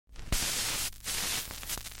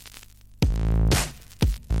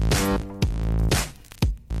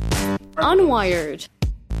Unwired.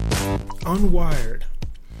 Unwired.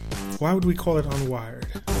 Why would we call it unwired?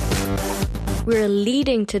 We're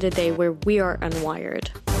leading to the day where we are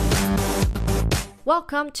unwired.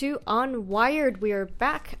 Welcome to Unwired. We are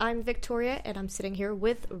back. I'm Victoria, and I'm sitting here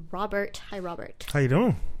with Robert. Hi, Robert. How you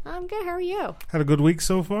doing? I'm good. How are you? Had a good week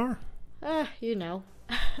so far? You know.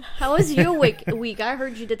 How was your week? I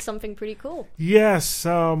heard you did something pretty cool. Yes.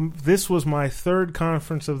 This was my third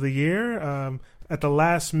conference of the year. At the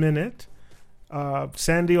last minute,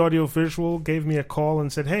 Sandy Audiovisual gave me a call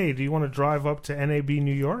and said, hey, do you want to drive up to NAB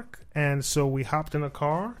New York? And so we hopped in a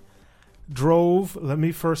car, drove. Let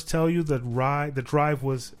me first tell you the drive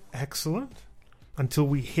was excellent until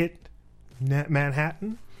we hit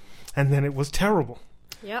Manhattan, and then it was terrible.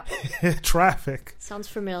 Yep. Traffic. Sounds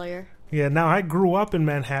familiar. Yeah, now I grew up in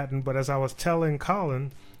Manhattan, but as I was telling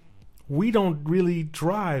Colin, we don't really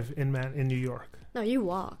drive in New York. No, you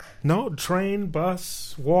walk. No, train,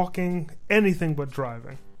 bus, walking, anything but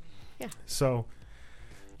driving. Yeah. So,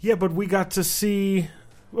 yeah, but we got to see,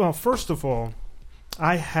 well, first of all,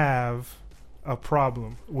 I have a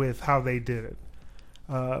problem with how they did it.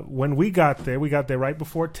 When we got there right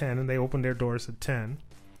before 10, and they opened their doors at 10,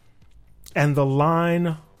 and the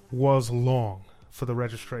line was long for the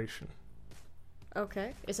registration.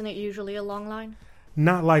 Okay. Isn't it usually a long line?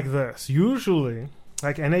 Not like this. Usually,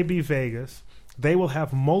 like NAB Vegas, they will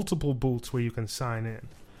have multiple booths where you can sign in.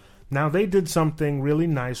 Now, they did something really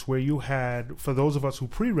nice where you had, for those of us who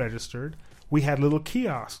pre-registered, we had little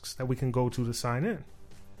kiosks that we can go to sign in.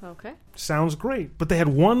 Okay. Sounds great. But they had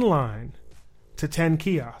one line to 10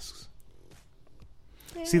 kiosks.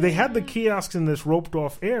 See, they had the kiosks in this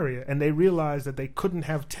roped-off area, and they realized that they couldn't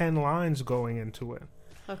have 10 lines going into it.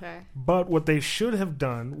 Okay. But what they should have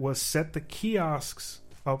done was set the kiosks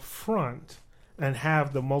up front and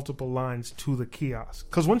have the multiple lines to the kiosk.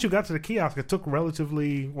 Because once you got to the kiosk, it took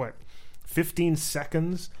relatively, 15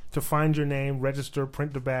 seconds to find your name, register,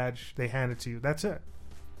 print the badge, they hand it to you. That's it.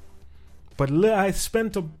 But I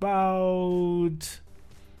spent about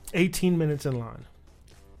 18 minutes in line.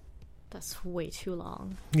 That's way too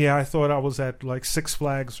long. Yeah, I thought I was at Six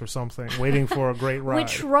Flags or something, waiting for a great ride.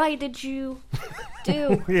 Which ride did you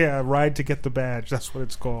do? Yeah, ride to get the badge. That's what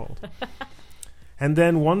it's called. And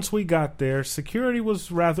then once we got there, security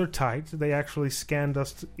was rather tight. They actually scanned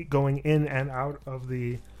us going in and out of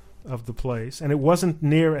the place, and it wasn't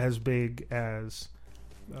near as big as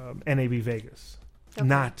NAB Vegas. Okay.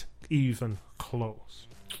 Not even close.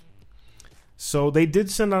 So they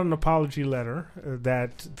did send out an apology letter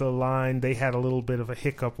that the line, they had a little bit of a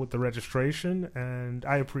hiccup with the registration, and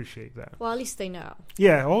I appreciate that. Well, at least they know.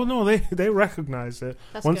 Yeah. Oh, no, they recognized it.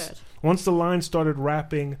 That's good. Once the line started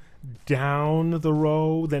wrapping down the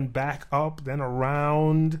row, then back up, then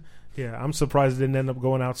around. Yeah, I'm surprised it didn't end up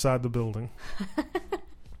going outside the building.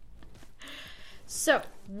 So,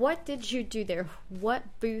 what did you do there? What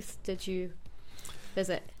booth did you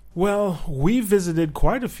visit? Well, we visited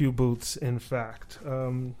quite a few booths, in fact.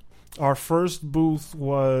 Our first booth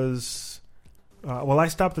was... I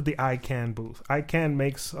stopped at the iCan booth. iCan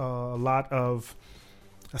makes a lot of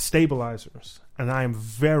stabilizers, and I am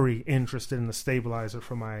very interested in the stabilizer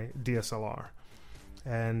for my DSLR.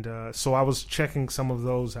 And so I was checking some of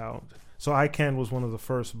those out. So iCan was one of the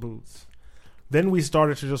first booths. Then we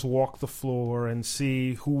started to just walk the floor and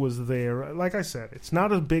see who was there. Like I said, it's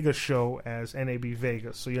not as big a show as NAB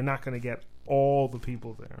Vegas, so you're not going to get all the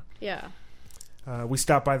people there. Yeah. We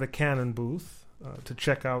stopped by the Canon booth to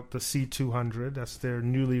check out the C200. That's their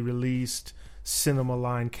newly released cinema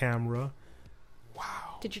line camera.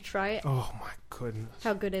 Wow. Did you try it? Oh, my goodness.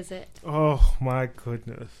 How good is it? Oh, my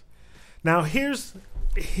goodness. Now, here's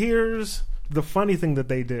the funny thing that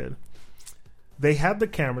they did. They had the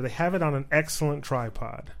camera. They have it on an excellent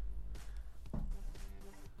tripod.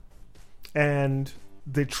 And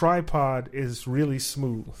the tripod is really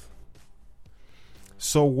smooth.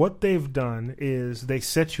 So what they've done is they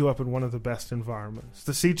set you up in one of the best environments.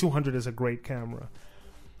 The C200 is a great camera.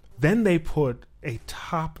 Then they put a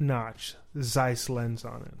top-notch Zeiss lens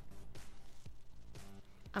on it.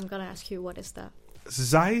 I'm going to ask you, what is that?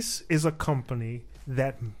 Zeiss is a company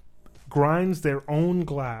that grinds their own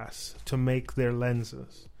glass to make their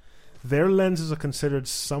lenses. Their lenses are considered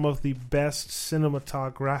some of the best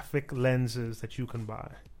cinematographic lenses that you can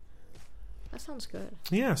buy. That sounds good.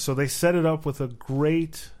 Yeah, so they set it up with a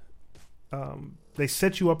great... they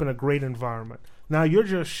set you up in a great environment. Now, you're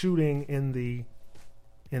just shooting in the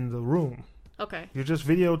room. Okay. You're just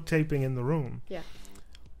videotaping in the room. Yeah.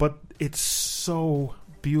 But it's so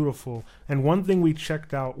beautiful. And one thing we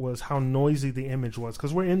checked out was how noisy the image was,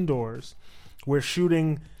 because we're indoors. We're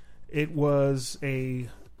shooting. It was a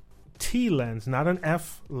T lens, not an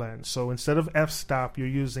F lens. So instead of f-stop, you're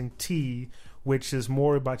using T, which is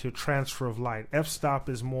more about your transfer of light. F-stop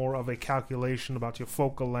is more of a calculation about your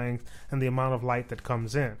focal length and the amount of light that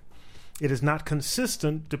comes in. It is not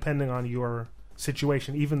consistent depending on your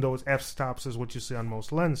situation, even though it's f-stops is what you see on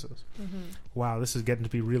most lenses. Wow, this is getting to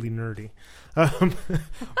be really nerdy.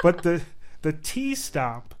 But the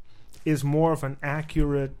T-stop is more of an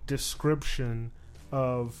accurate description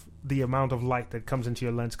of the amount of light that comes into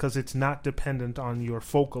your lens, because it's not dependent on your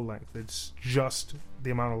focal length. It's just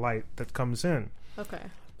the amount of light that comes in. Okay.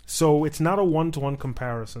 So it's not a one-to-one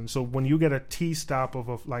comparison. So when you get a T-stop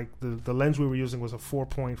of like the lens we were using was a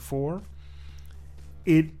 4.4,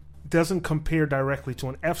 it doesn't compare directly to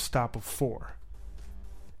an f-stop of 4.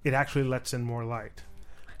 It actually lets in more light.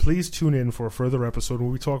 Please tune in for a further episode where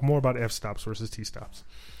we talk more about f-stops versus T-stops.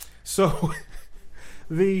 So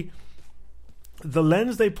the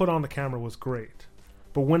lens they put on the camera was great.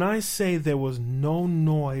 But when I say there was no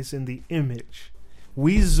noise in the image,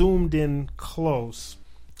 we zoomed in close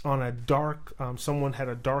on a dark, someone had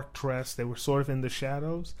a dark dress. They were sort of in the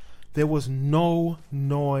shadows. There was no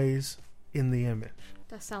noise in the image.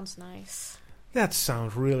 That sounds nice. That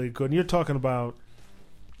sounds really good. And you're talking about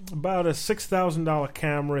a $6,000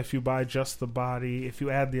 camera if you buy just the body. If you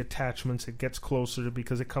add the attachments, it gets closer to,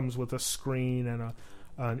 because it comes with a screen and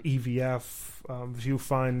an EVF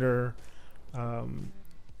viewfinder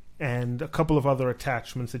and a couple of other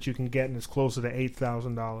attachments that you can get, and it's closer to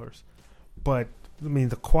 $8,000. But I mean,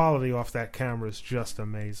 the quality off that camera is just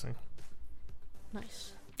amazing.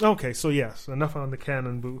 Nice. Okay, so yes, enough on the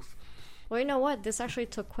Canon booth. Well, you know what? This actually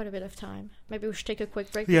took quite a bit of time. Maybe we should take a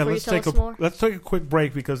quick break Yeah, before you tell us more. let's take a quick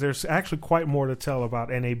break, because there's actually quite more to tell about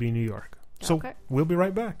NAB New York. So Okay. We'll be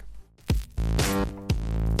right back.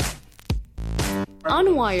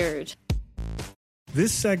 Unwired.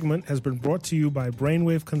 This segment has been brought to you by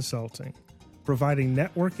Brainwave Consulting, providing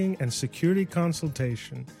networking and security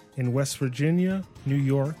consultation in West Virginia, New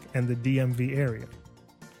York, and the DMV area.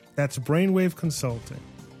 That's Brainwave Consulting.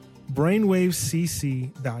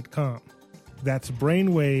 BrainwaveCC.com. That's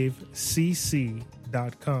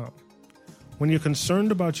BrainwaveCC.com. When you're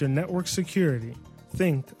concerned about your network security,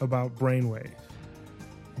 think about Brainwave.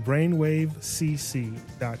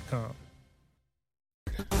 BrainwaveCC.com.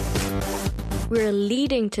 We're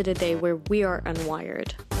leading to the day where we are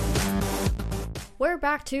unwired. We're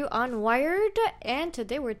back to Unwired, and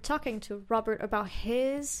today we're talking to Robert about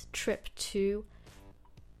his trip to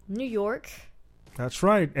New York. That's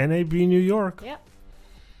right, NAB New York. Yep.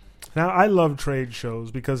 Now, I love trade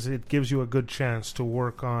shows because it gives you a good chance to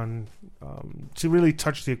work on, to really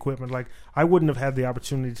touch the equipment. Like, I wouldn't have had the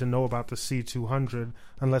opportunity to know about the C200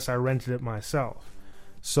 unless I rented it myself.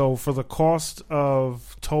 So for the cost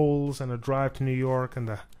of tolls and a drive to New York and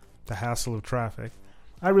the hassle of traffic,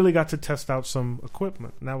 I really got to test out some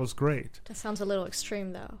equipment, and that was great. That sounds a little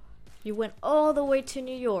extreme, though. You went all the way to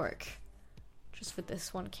New York just for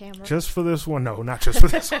this one camera. Just for this one? No, not just for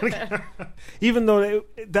this one camera. Even though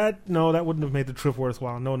that wouldn't have made the trip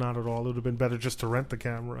worthwhile. No, not at all. It would have been better just to rent the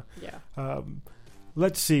camera. Yeah.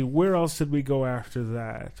 Let's see, where else did we go after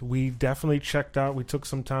that? We definitely we took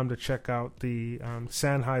some time to check out the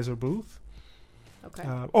Sennheiser booth. Okay.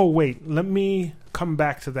 Wait, let me come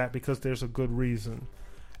back to that because there's a good reason.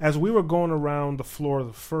 As we were going around the floor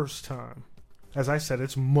the first time, as I said,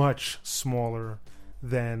 it's much smaller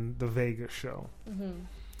than the Vegas show.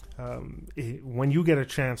 When you get a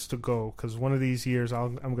chance to go, because one of these years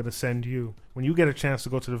I'm going to send you, when you get a chance to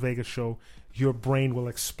go to the Vegas show, your brain will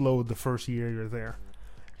explode the first year you're there.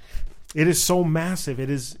 It is so massive. It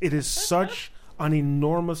is such an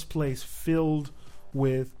enormous place filled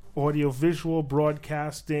with audiovisual,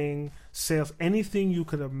 broadcasting, sales, anything you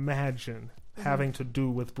could imagine having to do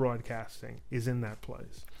with broadcasting is in that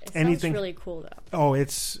place. It sounds really cool, though. Oh,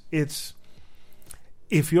 it's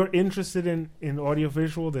if you're interested in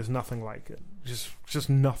audiovisual, there's nothing like it. Just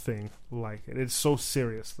nothing like it. It's so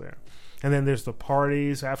serious there. And then there's the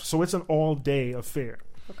parties after. So it's an all-day affair.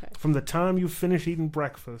 Okay. From the time you finish eating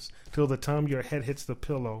breakfast till the time your head hits the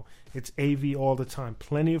pillow, it's AV all the time.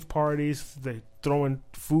 Plenty of parties. They're throwing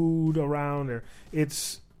food around.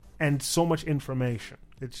 And so much information.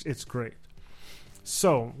 It's great.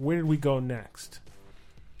 So where did we go next?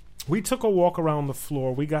 We took a walk around the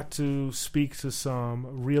floor. We got to speak to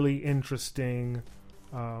some really interesting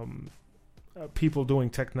people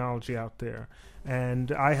doing technology out there.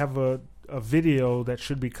 And I have a video that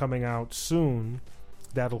should be coming out soon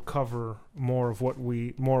that'll cover more of what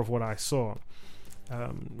I saw.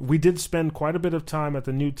 We did spend quite a bit of time at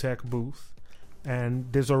the New Tech booth,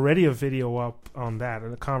 and there's already a video up on that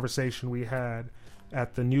and a conversation we had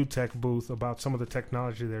at the New Tech booth about some of the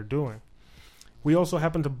technology they're doing. We also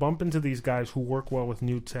happened to bump into these guys who work well with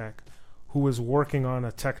New Tech, who is working on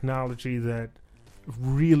a technology that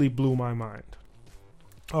really blew my mind.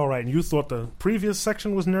 All right, and you thought the previous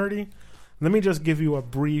section was nerdy? Let me just give you a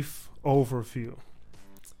brief overview.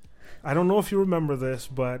 I don't know if you remember this,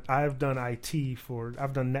 but I've done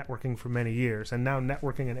networking for many years, and now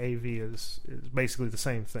networking and AV is basically the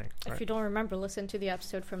same thing. If you don't remember, listen to the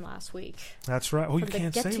episode from last week. That's right. Oh, you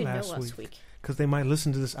can't say last week because they might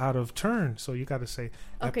listen to this out of turn. So you got to say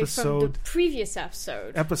from the previous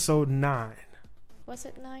episode. Episode 9. Was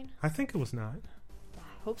it 9? I think it was 9. I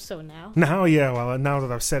hope so now. Now, yeah. Well, now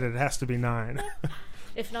that I've said it, it has to be 9.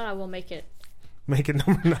 If not, I will make it. Make it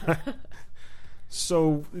number 9.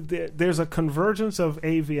 So there's a convergence of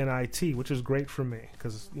AV and IT, which is great for me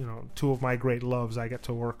because, you know, two of my great loves I get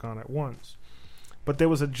to work on at once. But there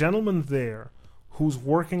was a gentleman there who's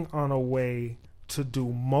working on a way to do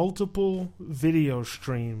multiple video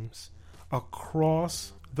streams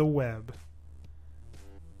across the web.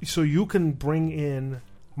 So you can bring in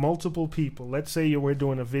multiple people. Let's say you were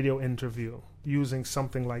doing a video interview using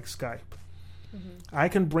something like Skype. Mm-hmm. I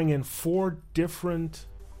can bring in 4 different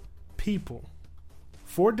people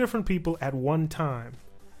at one time,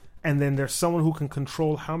 and then there's someone who can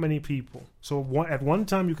control how many people. So at one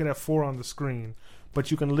time you can have 4 on the screen,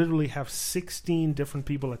 but you can literally have 16 different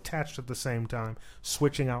people attached at the same time,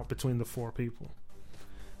 switching out between the 4 people.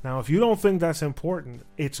 Now, if you don't think that's important,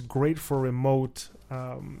 it's great for remote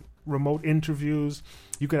interviews.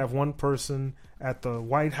 You could have one person at the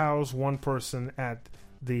White House, one person at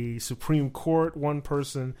the Supreme Court, one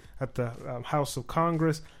person at the House of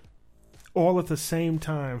Congress, all at the same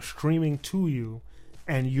time streaming to you,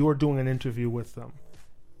 and you're doing an interview with them.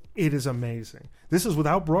 It is amazing. This is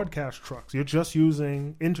without broadcast trucks. You're just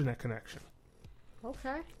using internet connection.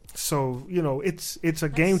 Okay. So, you know, it's a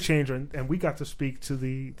game changer, and we got to speak to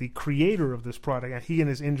the creator of this product, and he and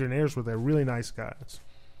his engineers were there. Really nice guys.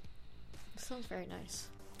 Sounds very nice.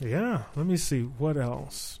 Yeah. Let me see. What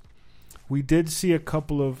else? We did see a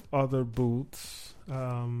couple of other booths.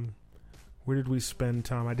 Where did we spend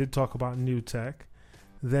time? I did talk about New Tech.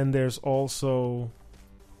 Then there's also...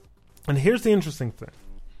 And here's the interesting thing.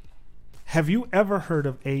 Have you ever heard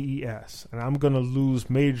of AES? And I'm going to lose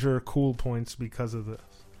major cool points because of this.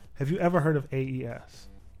 Have you ever heard of AES?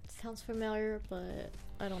 Sounds familiar, but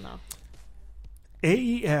I don't know.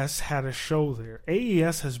 AES had a show there.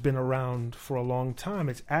 AES has been around for a long time.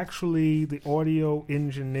 It's actually the audio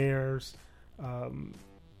engineers...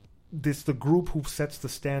 This the group who sets the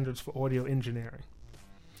standards for audio engineering.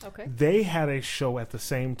 Okay. They had a show at the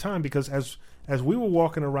same time because as we were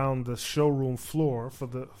walking around the showroom floor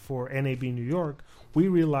for NAB New York, we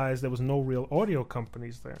realized there was no real audio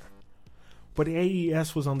companies there. But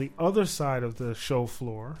AES was on the other side of the show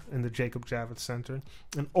floor in the Jacob Javits Center,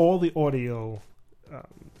 and all the audio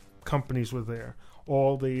companies were there.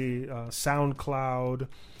 All the SoundCloud,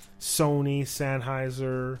 Sony,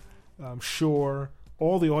 Sennheiser, Shure.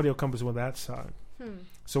 All the audio companies were on that side.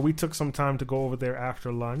 So we took some time to go over there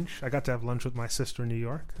after lunch. I got to have lunch with my sister in New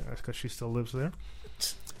York because she still lives there.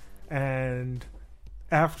 And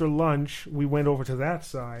after lunch, we went over to that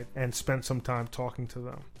side and spent some time talking to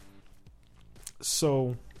them.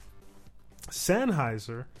 So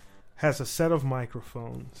Sennheiser has a set of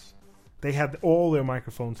microphones. They had all their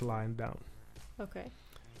microphones lined down. Okay.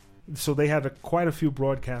 So they had quite a few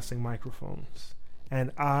broadcasting microphones.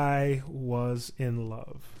 And I was in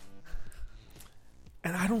love.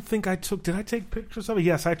 And I don't think did I take pictures of it?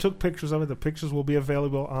 Yes, I took pictures of it. The pictures will be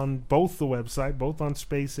available on both the website, both on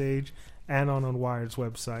Space Age and on Unwired's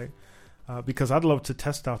website, because I'd love to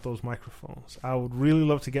test out those microphones. I would really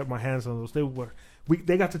love to get my hands on those.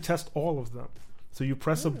 They got to test all of them. So you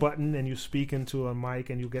press a button and you speak into a mic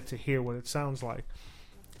and you get to hear what it sounds like.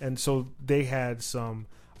 And so they had some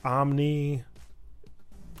Omni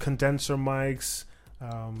condenser mics,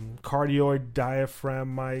 cardioid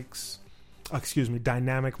diaphragm mics,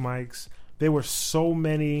 dynamic mics. There were so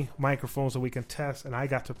many microphones that we can test, and I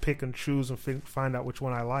got to pick and choose and find out which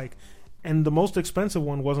one I like. And the most expensive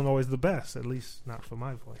one wasn't always the best, at least not for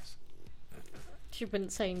my voice. You've been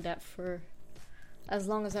saying that for as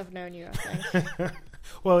long as I've known you, I think.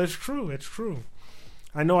 Well, it's true.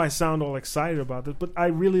 I know I sound all excited about it, but I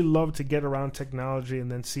really love to get around technology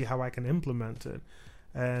and then see how I can implement it.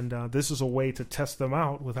 And this is a way to test them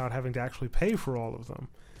out without having to actually pay for all of them.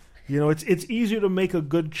 You know, it's easier to make a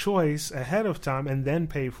good choice ahead of time and then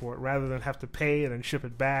pay for it rather than have to pay it and ship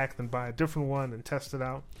it back, then buy a different one and test it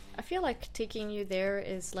out. I feel like taking you there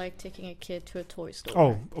is like taking a kid to a toy store.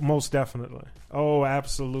 Oh, most definitely. Oh,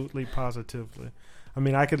 absolutely, positively. I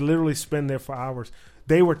mean, I could literally spend there for hours.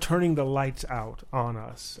 They were turning the lights out on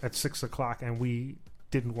us at 6 o'clock, and we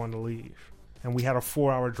didn't want to leave. And we had a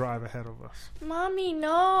 4-hour drive ahead of us. Mommy,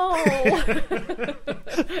 no.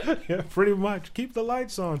 Yeah, pretty much. Keep the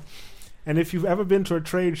lights on. And if you've ever been to a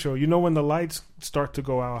trade show, you know when the lights start to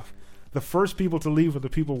go off, the first people to leave are the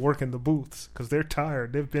people working the booths because they're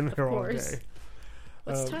tired. They've been there all day.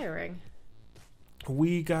 What's tiring?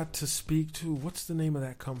 We got to speak to, what's the name of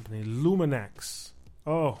that company? Luminex.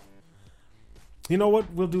 Oh. You know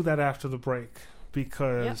what? We'll do that after the break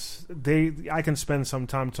because I can spend some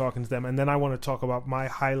time talking to them, and then I want to talk about my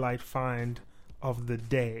highlight find of the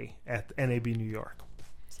day at NAB New York.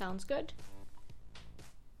 Sounds good.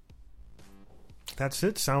 That's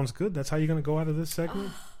it. Sounds good. That's how you're going to go out of this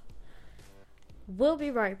segment? We'll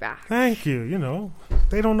be right back. Thank you. You know,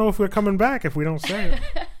 they don't know if we're coming back if we don't say it.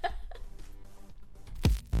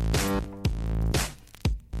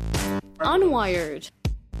 Unwired.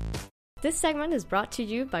 This segment is brought to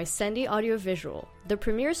you by Sendy Audiovisual, the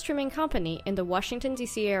premier streaming company in the Washington,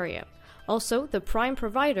 D.C. area. Also, the prime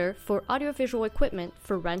provider for audiovisual equipment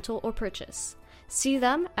for rental or purchase. See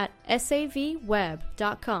them at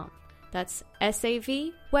savweb.com. That's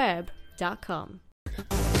savweb.com.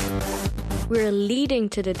 We're leading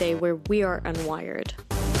to the day where we are unwired.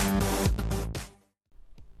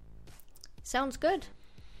 Sounds good.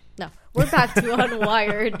 No, we're back to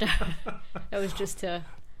Unwired. That was just to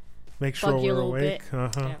make sure bug you we're a little awake.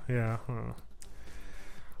 bit. Yeah.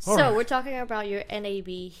 So right. we're talking about your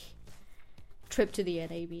NAB trip to the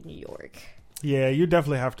NAB New York. Yeah, you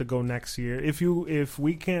definitely have to go next year. If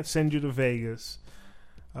we can't send you to Vegas,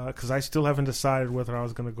 because I still haven't decided whether I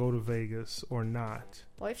was going to go to Vegas or not.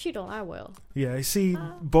 Well, if you don't, I will. Yeah, I see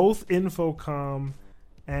both Infocom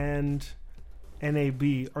and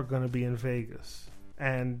NAB are going to be in Vegas.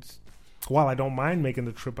 And while I don't mind making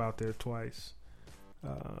the trip out there twice,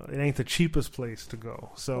 it ain't the cheapest place to go.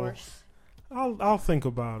 So I'll think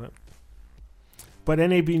about it. But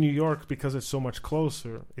NAB New York, because it's so much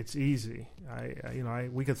closer, it's easy.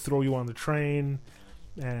 We could throw you on the train.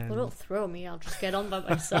 And well, don't throw me. I'll just get on by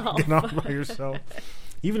myself. Get on by yourself.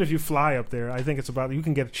 Even if you fly up there, I think it's about, you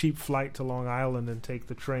can get a cheap flight to Long Island and take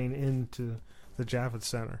the train into the Javits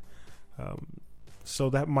Center. So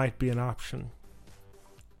that might be an option.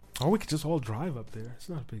 Or we could just all drive up there. It's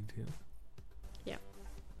not a big deal.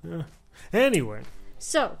 Yeah. Anyway.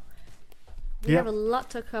 So, we have a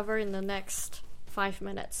lot to cover in the next 5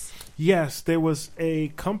 minutes. Yes, there was a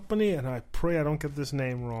company, and I pray I don't get this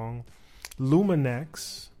name wrong,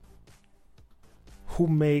 Luminex, who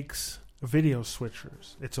makes video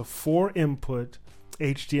switchers. It's a 4-input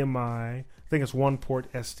HDMI. I think it's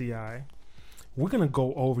 1-port SDI. We're going to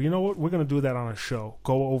go over, you know what? We're going to do that on a show.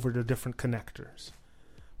 Go over the different connectors.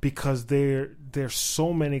 Because there's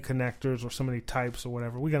so many connectors or so many types or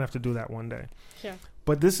whatever. We're going to have to do that one day. Yeah.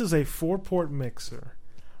 But this is a 4-port mixer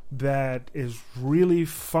that is really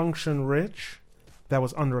function rich. That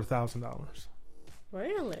was under $1,000.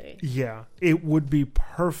 Really? Yeah. It would be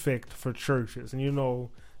perfect for churches. And you know,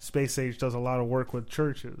 Space Age does a lot of work with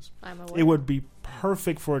churches. I'm aware. It would be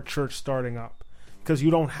perfect for a church starting up. Because you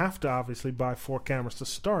don't have to obviously buy 4 cameras to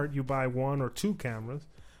start. You buy 1 or 2 cameras.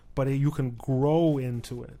 But you can grow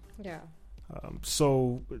into it. Yeah.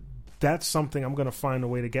 So that's something I'm going to find a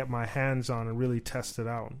way to get my hands on and really test it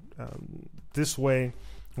out. This way,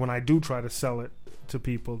 when I do try to sell it to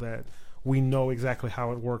people, that we know exactly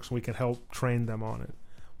how it works and we can help train them on it.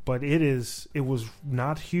 But it was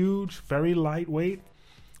not huge, very lightweight,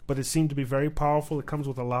 but it seemed to be very powerful. It comes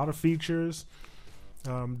with a lot of features.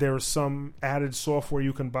 There is some added software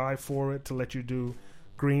you can buy for it to let you do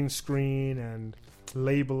green screen and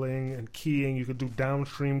labeling and keying. You could do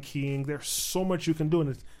downstream keying. There's so much you can do, and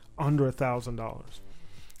it's under $1,000.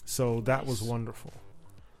 So that was wonderful.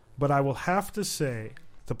 But I will have to say,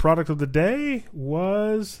 the product of the day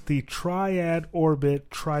was the Triad Orbit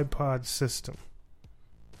tripod system.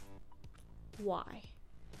 Why?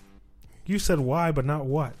 You said why, but not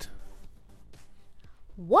what.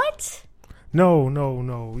 What? No.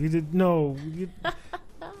 You did no.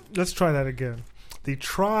 Let's try that again. The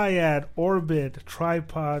Triad Orbit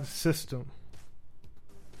tripod system.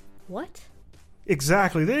 What?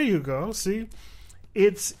 Exactly. There you go. See?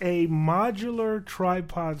 It's a modular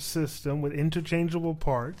tripod system with interchangeable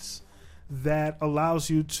parts that allows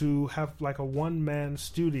you to have like a one-man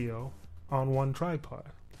studio on one tripod.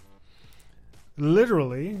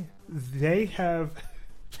 Literally, they have...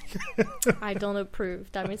 I don't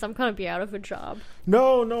approve. That means I'm going to be out of a job.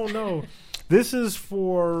 No. This is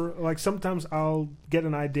for, like, sometimes I'll get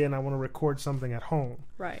an idea and I want to record something at home.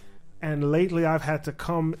 Right. And lately I've had to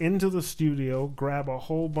come into the studio, grab a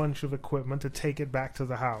whole bunch of equipment to take it back to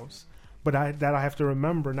the house. But I have to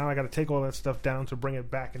remember, now I got to take all that stuff down to bring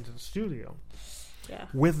it back into the studio. Yeah.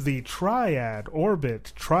 With the Triad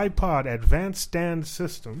Orbit Tripod Advanced Stand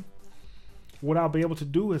System, what I'll be able to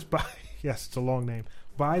do is buy, yes, it's a long name,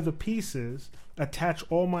 buy the pieces, attach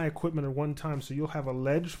all my equipment at one time. So you'll have a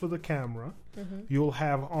ledge for the camera, you'll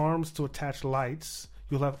have arms to attach lights,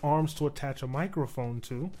 you'll have arms to attach a microphone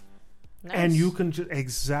to, Nice. and you can just,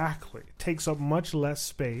 exactly, it takes up much less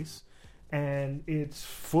space, and it's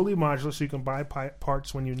fully modular, so you can buy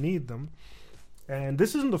parts when you need them. And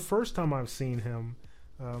this isn't the first time I've seen him.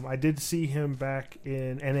 I did see him back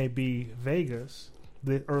in NAB Vegas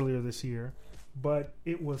earlier this year, but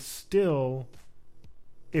it was still,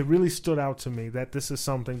 it really stood out to me that this is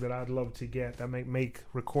something that I'd love to get that make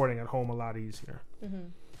recording at home a lot easier.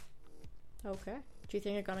 Okay. Do you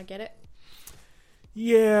think you're gonna get it?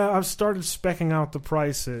 Yeah, I've started specking out the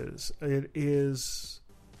prices.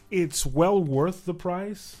 It's well worth the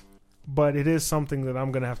price, but it is something that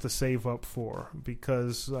I'm going to have to save up for,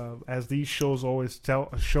 because as these shows always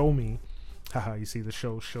show me, haha, you see the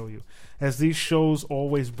shows show you, as these shows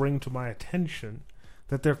always bring to my attention,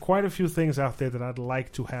 that there are quite a few things out there that I'd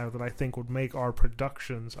like to have that I think would make our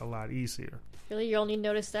productions a lot easier. Really? You only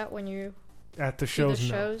notice that when you At the see the shows,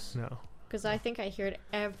 shows? No. Because I think I hear it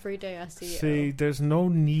every day I see you. See, there's no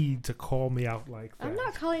need to call me out like that. I'm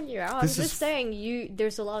not calling you out. This I'm is just saying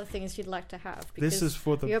there's a lot of things you'd like to have. This is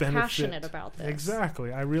for the you're benefit. Passionate about this.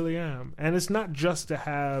 Exactly, I really am. And it's not just to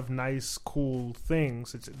have nice, cool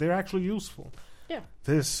things. They're actually useful. Yeah.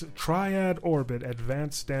 This Triad Orbit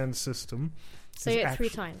Advanced Stand System. Say it 3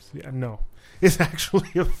 times. Yeah, no. It's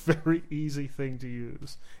actually a very easy thing to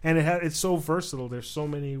use. And it's so versatile. There's so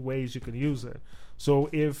many ways you can use it. So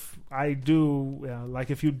if I do,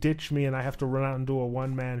 like if you ditch me and I have to run out and do a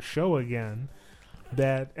one-man show again,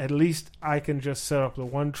 that at least I can just set up the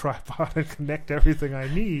one tripod and connect everything I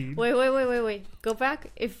need. Wait. Go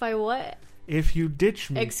back. If I what? If you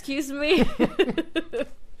ditch me. Excuse me?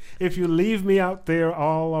 If you leave me out there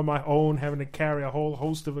all on my own, having to carry a whole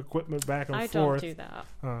host of equipment back and forth. I don't do that.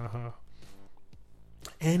 Uh-huh.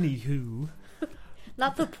 Anywho.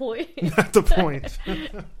 Not the point. Not the point.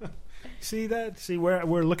 See,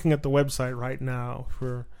 we're looking at the website right now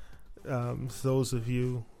for those of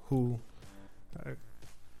you who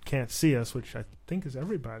can't see us, which I think is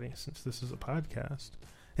everybody since this is a podcast.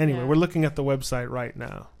 Anyway, Yeah. We're looking at the website right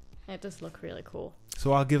now. It does look really cool.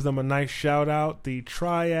 So I'll give them a nice shout out. The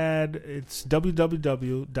Triad, it's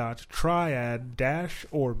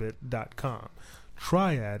www.triad-orbit.com.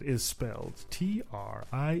 Triad is spelled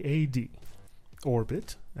Triad.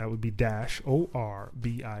 Orbit, that would be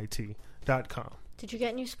 -ORBIT.com. Did you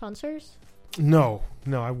get new sponsors? No,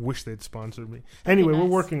 I wish they'd sponsored me. Anyway, nice. We're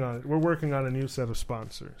working on it. We're working on a new set of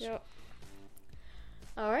sponsors. Yep.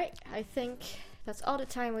 Alright, I think that's all the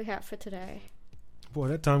time we have for today. Boy,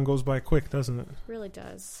 that time goes by quick, doesn't it? Really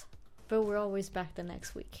does. But we're always back the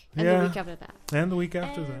next week. And Yeah. the week after that. And the week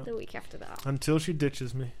after and that. the week after that. Until she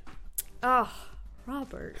ditches me. Oh,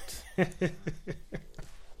 Robert.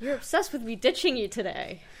 You're obsessed with me ditching you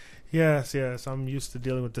today. Yes, I'm used to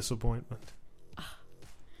dealing with disappointment.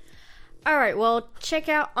 Alright, well, check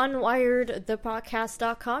out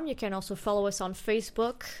unwiredthepodcast.com. You can also follow us on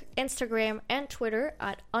Facebook, Instagram, and Twitter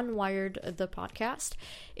at unwiredthepodcast.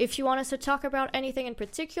 If you want us to talk about anything in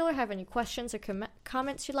particular, have any questions or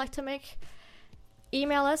comments you'd like to make,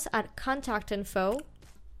 email us at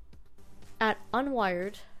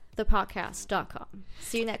contactinfo@unwiredthepodcast.com.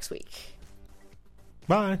 See you next week.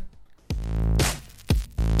 Bye.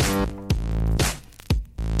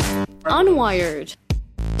 Unwired.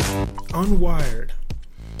 Unwired.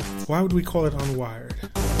 Why would we call it unwired?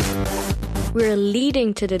 We're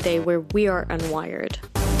leading to the day where we are unwired.